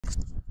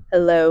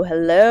Hello,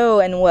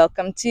 hello, and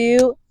welcome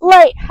to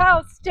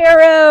Lighthouse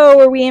Tarot,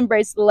 where we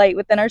embrace the light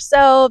within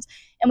ourselves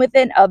and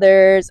within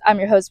others. I'm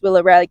your host, Will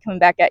O'Reilly, coming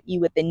back at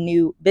you with a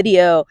new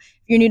video.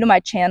 If you're new to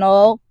my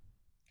channel,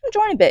 come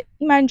join a bit.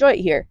 You might enjoy it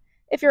here.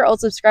 If you're an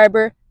old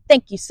subscriber,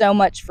 thank you so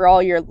much for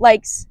all your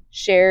likes,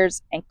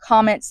 shares, and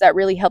comments. That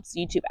really helps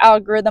the YouTube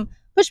algorithm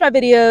push my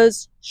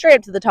videos straight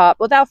up to the top.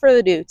 Without further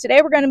ado,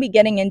 today we're going to be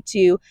getting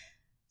into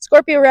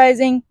Scorpio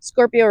Rising,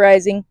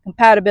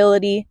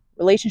 compatibility,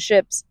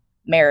 relationships,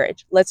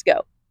 marriage. Let's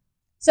go.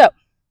 So,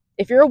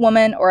 if you're a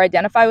woman or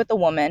identify with a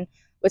woman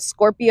with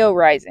Scorpio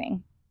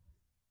Rising,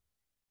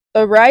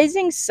 the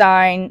rising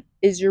sign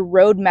is your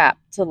roadmap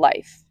to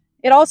life.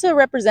 It also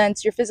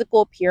represents your physical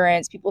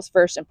appearance, people's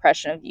first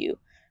impression of you.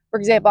 For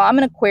example, I'm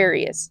an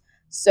Aquarius,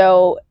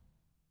 so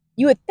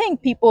you would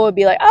think people would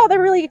be like, oh,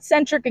 they're really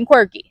eccentric and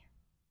quirky.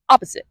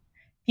 Opposite.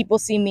 People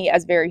see me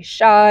as very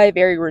shy,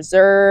 very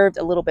reserved,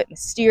 a little bit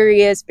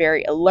mysterious,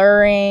 very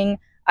alluring.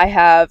 I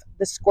have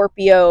the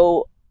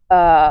Scorpio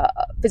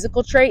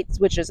physical traits,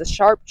 which is a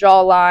sharp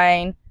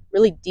jawline,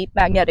 really deep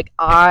magnetic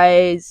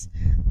eyes,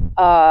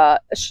 a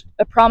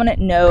prominent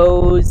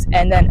nose,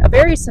 and then a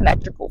very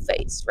symmetrical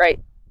face, right?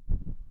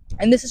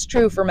 And this is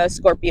true for most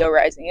Scorpio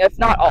rising, if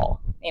not all.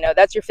 You know,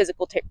 that's your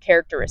physical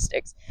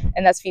characteristics,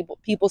 and that's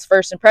people's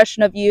first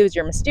impression of you is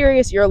you're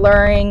mysterious, you're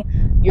alluring,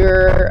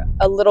 you're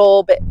a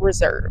little bit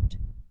reserved.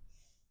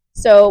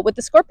 So with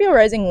the Scorpio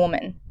rising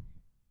woman,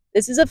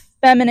 this is a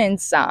feminine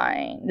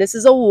sign. This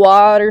is a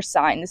water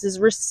sign. This is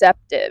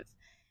receptive.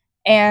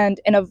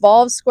 And an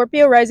evolved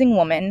Scorpio rising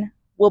woman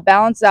will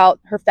balance out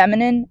her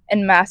feminine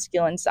and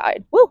masculine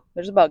side. Woo,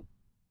 there's a bug.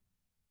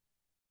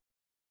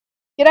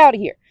 Get out of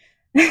here.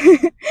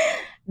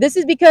 This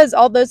is because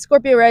although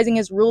Scorpio rising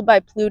is ruled by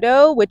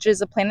Pluto, which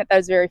is a planet that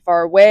is very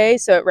far away,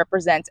 so it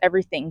represents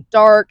everything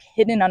dark,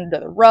 hidden under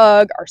the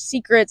rug, our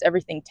secrets,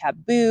 everything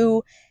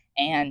taboo,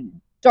 and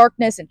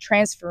darkness and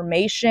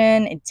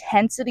transformation,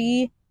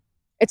 intensity.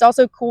 It's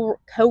also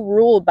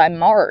co-ruled by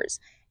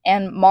Mars,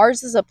 and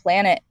Mars is a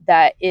planet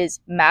that is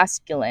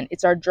masculine.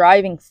 It's our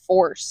driving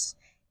force.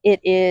 It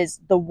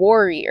is the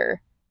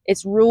warrior.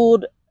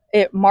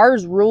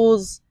 Mars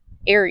rules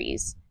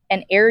Aries,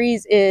 and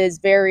Aries is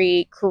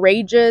very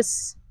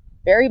courageous,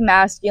 very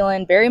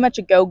masculine, very much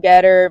a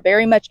go-getter,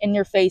 very much in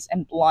your face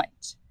and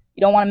blunt.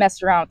 You don't want to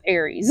mess around with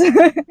Aries.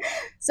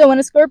 So when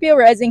a Scorpio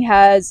rising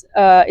is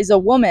a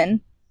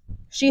woman,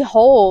 she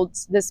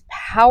holds this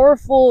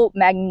powerful,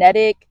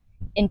 magnetic,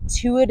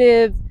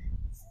 intuitive,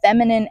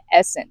 feminine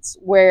essence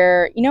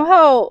where, you know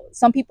how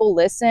some people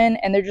listen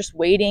and they're just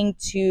waiting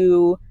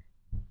to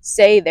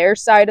say their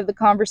side of the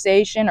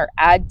conversation or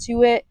add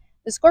to it?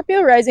 The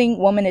Scorpio rising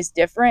woman is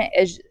different,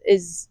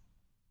 is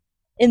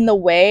in the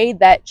way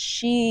that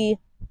she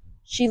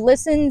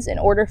listens in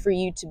order for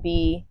you to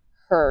be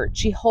heard.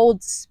 She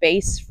holds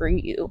space for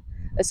you.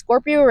 A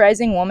Scorpio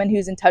rising woman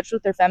who's in touch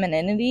with her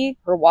femininity,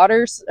 her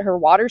water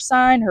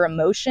sign, her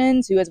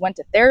emotions, who has went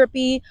to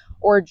therapy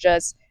or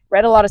just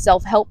read a lot of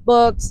self-help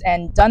books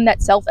and done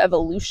that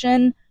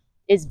self-evolution,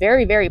 is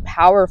very, very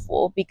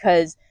powerful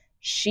because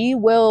she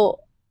will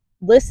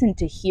listen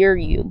to hear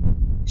you.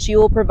 She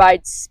will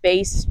provide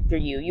space for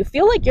you. You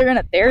feel like you're in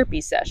a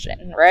therapy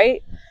session,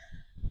 right?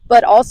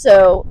 But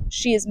also,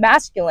 she is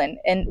masculine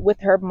and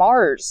with her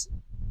Mars,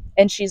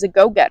 and she's a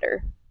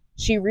go-getter.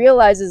 She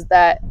realizes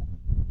that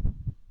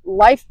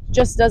life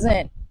just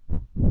doesn't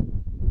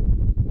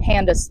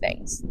hand us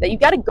things, that you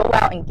got to go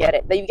out and get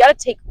it, that you got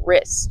to take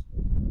risks.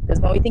 Because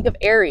when we think of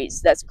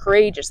Aries, that's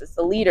courageous, that's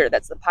the leader,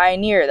 that's the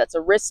pioneer, that's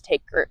a risk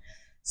taker.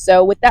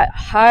 So with that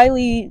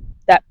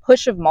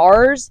push of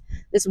Mars,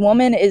 this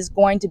woman is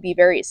going to be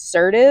very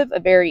assertive,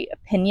 very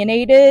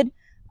opinionated,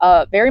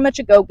 very much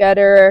a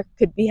go-getter,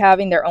 could be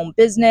having their own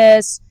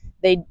business.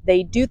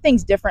 They do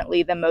things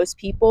differently than most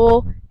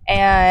people.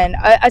 And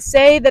I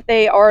say that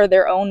they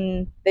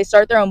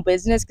start their own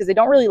business because they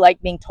don't really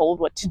like being told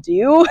what to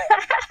do.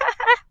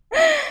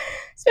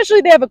 Especially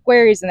if they have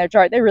Aquarius in their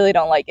chart. They really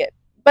don't like it.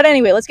 But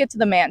anyway, let's get to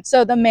the man.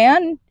 So the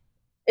man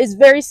is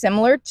very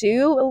similar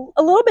to,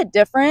 a little bit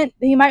different.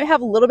 He might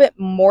have a little bit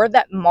more of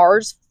that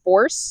Mars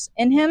force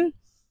in him,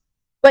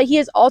 but he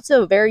is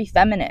also very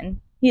feminine.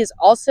 He is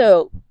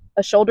also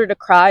a shoulder to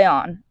cry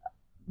on,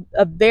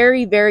 a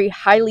very, very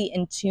highly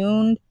in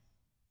tuned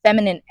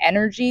feminine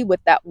energy with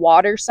that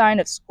water sign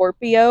of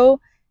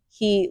Scorpio.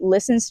 He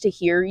listens to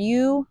hear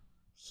you.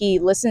 He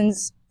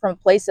listens from a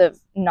place of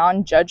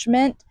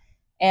non-judgment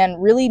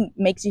and really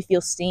makes you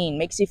feel seen,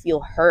 makes you feel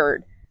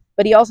heard.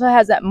 But he also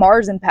has that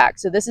Mars impact.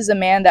 So this is a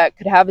man that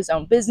could have his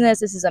own business.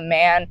 This is a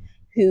man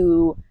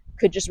who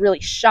could just really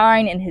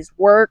shine in his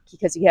work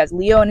because he has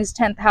Leo in his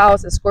 10th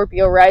house, a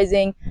Scorpio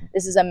rising.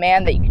 This is a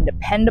man that you can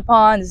depend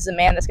upon. This is a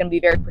man that's going to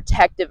be very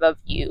protective of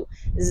you.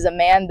 This is a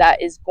man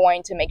that is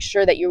going to make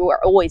sure that you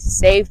are always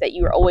safe, that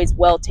you are always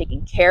well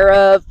taken care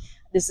of.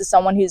 This is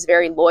someone who's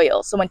very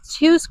loyal. So when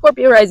two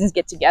Scorpio risings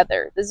get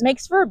together, this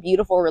makes for a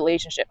beautiful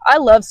relationship. I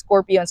love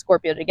Scorpio and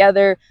Scorpio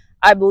together.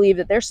 I believe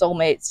that they're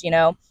soulmates, you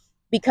know,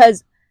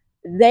 because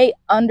they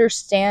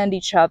understand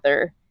each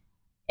other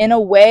in a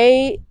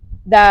way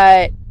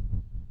that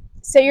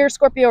say you're a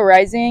Scorpio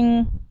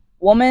rising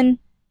woman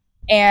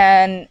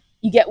and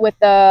you get with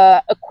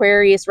a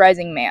Aquarius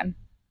rising man,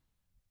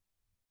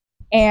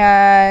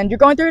 and you're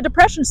going through a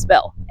depression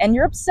spell and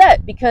you're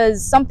upset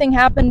because something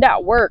happened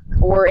at work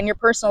or in your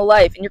personal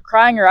life and you're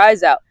crying your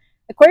eyes out.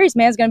 Aquarius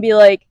man's going to be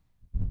like,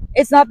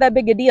 it's not that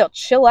big a deal,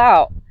 chill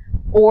out.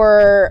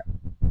 Or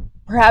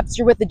perhaps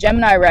you're with the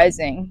Gemini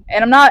rising,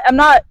 and I'm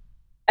not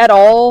at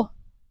all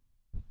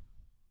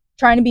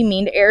trying to be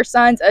mean to air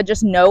signs. I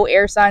just know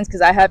air signs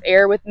because I have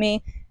air with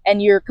me,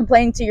 and you're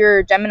complaining to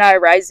your Gemini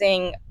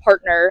rising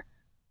partner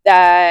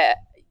that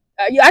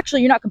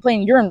you're not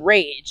complaining, you're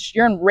enraged.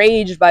 You're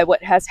enraged by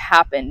what has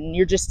happened.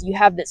 You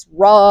have this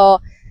raw,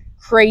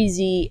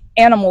 crazy,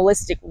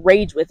 animalistic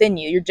rage within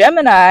you. Your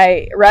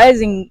Gemini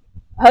rising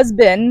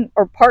husband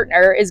or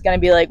partner is going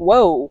to be like,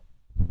 whoa,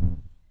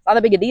 it's not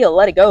that big a deal,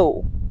 let it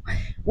go.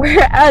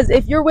 Whereas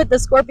if you're with the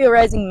Scorpio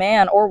rising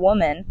man or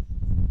woman,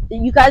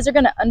 you guys are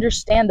going to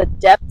understand the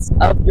depths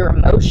of your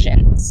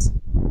emotions,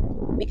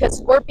 because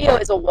Scorpio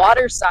is a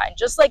water sign.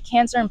 Just like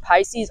Cancer and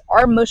Pisces,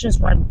 our emotions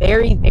run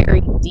very,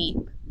 very deep.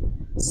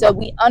 So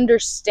we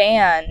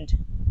understand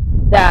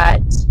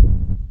that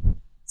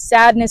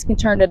sadness can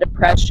turn to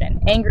depression,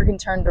 anger can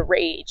turn to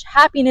rage,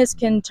 happiness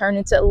can turn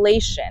into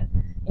elation,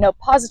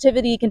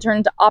 positivity can turn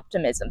into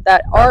optimism,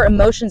 that our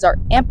emotions are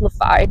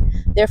amplified.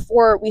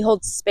 Therefore, we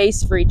hold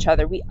space for each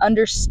other. We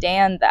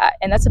understand that.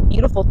 And that's a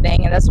beautiful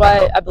thing. And that's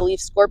why I believe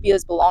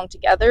Scorpios belong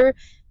together,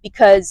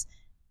 because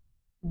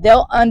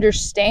they'll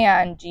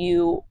understand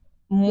you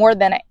more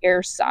than an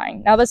air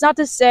sign. Now, that's not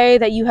to say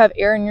that you have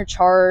air in your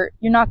chart,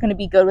 you're not going to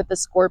be good with the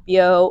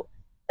Scorpio.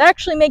 That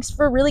actually makes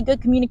for really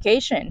good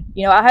communication.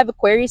 I have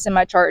Aquarius in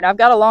my chart, and I've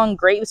got along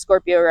great with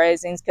Scorpio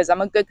risings because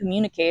I'm a good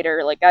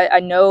communicator. Like,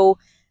 I know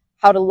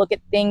how to look at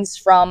things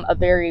from a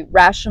very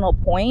rational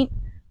point,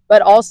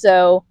 but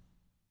also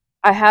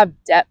I have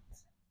depth.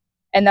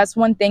 And that's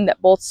one thing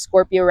that both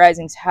Scorpio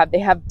risings have. They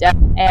have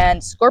depth,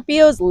 and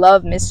Scorpios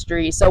love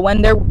mystery. So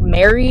when they're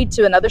married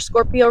to another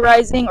Scorpio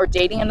rising or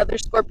dating another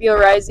Scorpio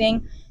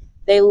rising,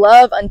 they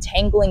love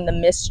untangling the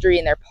mystery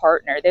in their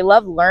partner. They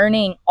love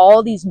learning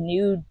all these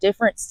new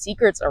different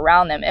secrets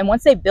around them. And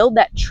once they build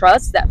that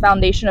trust, that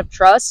foundation of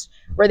trust,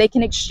 where they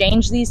can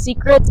exchange these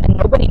secrets and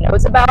nobody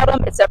knows about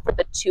them except for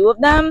the two of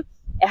them,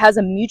 it has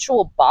a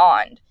mutual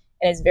bond,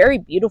 and it's very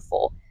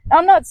beautiful. Now,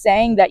 I'm not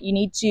saying that you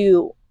need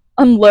to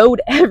unload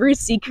every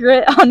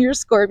secret on your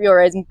Scorpio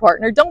rising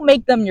partner. Don't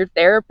make them your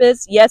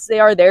therapist. Yes, they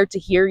are there to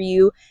hear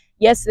you.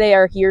 Yes, they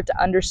are here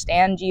to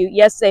understand you.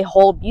 Yes, they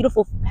hold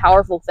beautiful,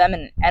 powerful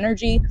feminine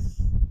energy,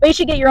 but you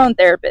should get your own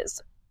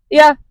therapist.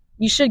 Yeah,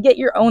 you should get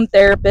your own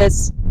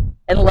therapist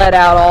and let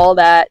out all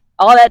that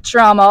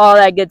trauma, all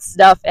that good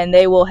stuff, and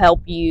they will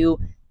help you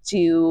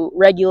to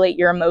regulate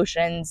your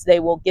emotions. They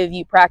will give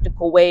you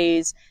practical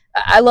ways.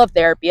 I love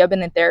therapy. I've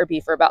been in therapy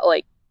for about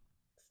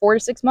 4 to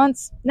 6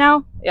 months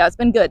now. Yeah, it's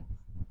been good.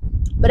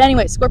 But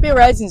anyway, Scorpio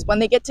risings, when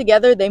they get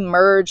together, they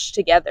merge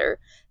together.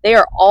 They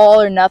are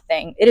all or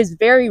nothing. It is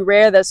very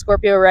rare that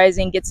Scorpio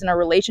rising gets in a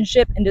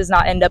relationship and does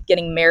not end up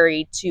getting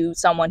married to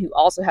someone who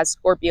also has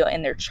Scorpio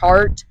in their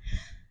chart.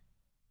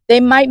 They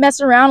might mess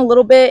around a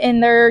little bit in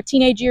their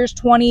teenage years,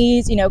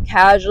 20s,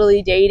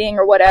 casually dating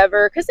or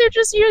whatever, because they're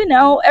just,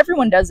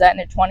 everyone does that in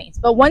their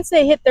 20s. But once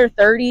they hit their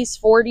 30s,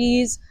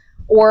 40s,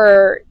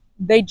 or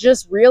they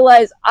just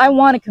realize, I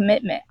want a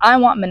commitment, I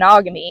want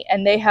monogamy,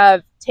 and they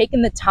have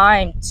taken the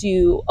time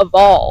to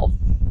evolve,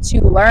 to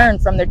learn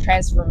from their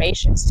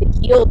transformations, to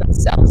heal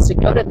themselves, to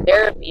go to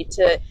therapy,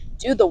 to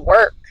do the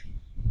work,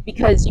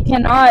 because you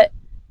cannot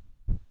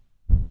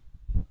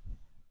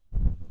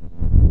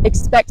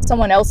expect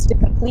someone else to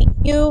complete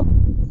you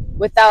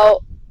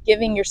without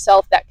giving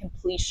yourself that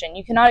completion.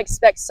 You cannot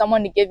expect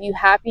someone to give you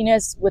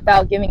happiness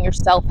without giving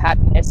yourself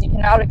happiness. You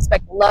cannot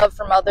expect love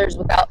from others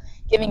without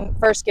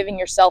first giving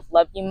yourself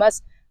love. You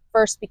must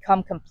first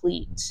become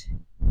complete.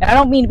 And I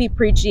don't mean to be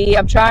preachy.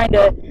 I'm trying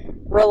to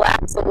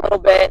relax a little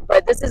bit,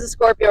 but this is a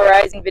Scorpio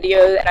rising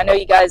video, and I know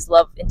you guys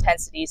love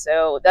intensity,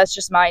 so that's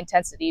just my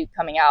intensity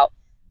coming out.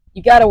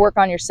 You got to work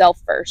on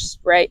yourself first,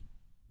 right?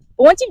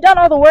 But once you've done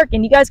all the work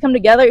and you guys come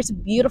together, it's a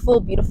beautiful,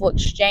 beautiful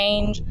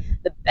exchange.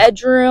 The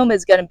bedroom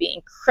is going to be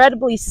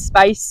incredibly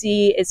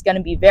spicy. It's going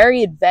to be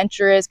very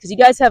adventurous because you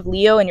guys have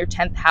Leo in your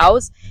 10th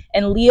house,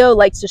 and Leo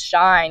likes to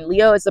shine.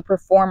 Leo is a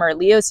performer.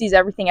 Leo sees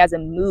everything as a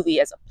movie,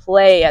 as a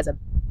play, as a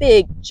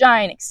big,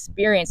 giant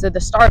experience. They're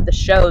the star of the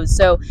shows.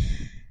 So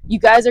you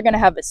guys are going to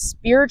have a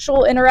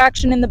spiritual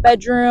interaction in the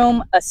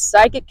bedroom, a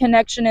psychic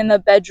connection in the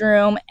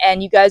bedroom,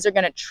 and you guys are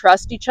going to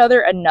trust each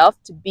other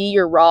enough to be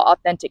your raw,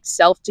 authentic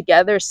self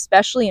together,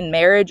 especially in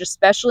marriage,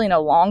 especially in a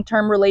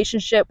long-term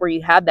relationship where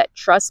you have that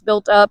trust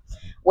built up,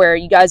 where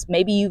you guys,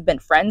 maybe you've been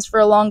friends for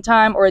a long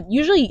time, or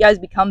usually you guys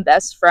become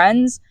best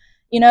friends.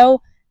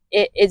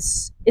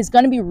 It's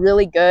going to be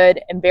really good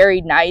and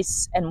very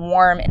nice and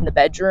warm in the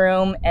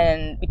bedroom.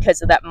 And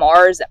because of that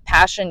Mars, that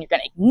passion, you're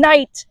going to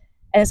ignite.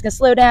 and it's going to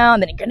slow down,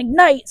 then you're going to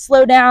ignite,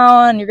 slow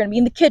down, you're going to be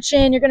in the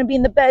kitchen, you're going to be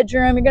in the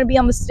bedroom, you're going to be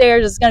on the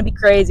stairs. It's going to be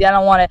crazy. I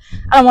don't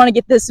want to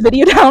get this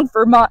video down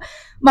for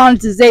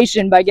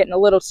monetization by getting a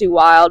little too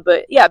wild.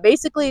 But yeah,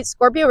 basically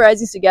Scorpio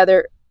risings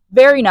together,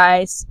 very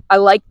nice. I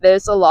like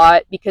this a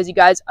lot because you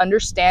guys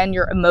understand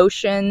your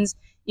emotions.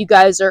 You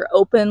guys are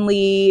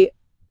openly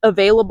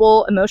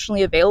available,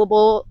 emotionally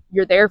available.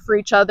 You're there for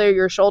each other.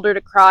 You're a shoulder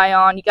to cry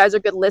on. You guys are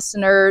good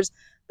listeners.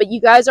 But you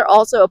guys are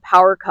also a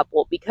power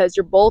couple because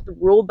you're both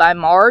ruled by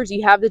Mars.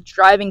 You have the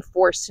driving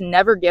force to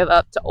never give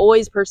up, to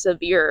always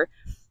persevere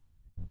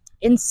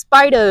in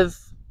spite of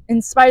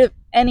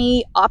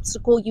any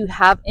obstacle you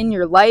have in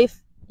your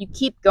life. You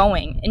keep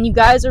going, and you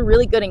guys are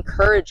really good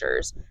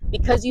encouragers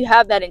because you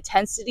have that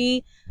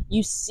intensity.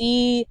 You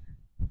see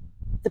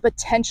the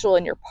potential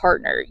in your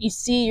partner. You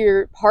see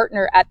your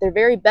partner at their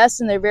very best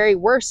and their very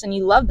worst, and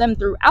you love them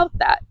throughout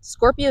that.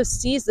 Scorpio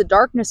sees the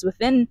darkness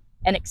within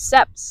and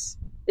accepts.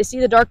 They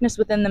see the darkness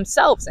within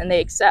themselves and they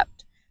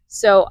accept.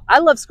 So I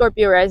love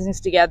Scorpio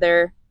risings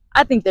together.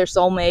 I think they're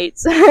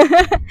soulmates.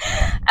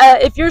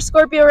 If you're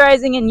Scorpio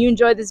rising and you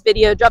enjoyed this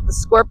video, drop the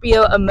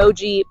Scorpio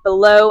emoji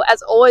below.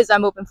 As always,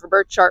 I'm open for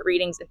birth chart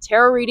readings and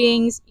tarot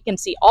readings. You can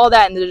see all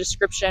that in the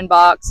description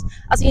box.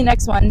 I'll see you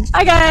next one.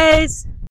 Bye, guys.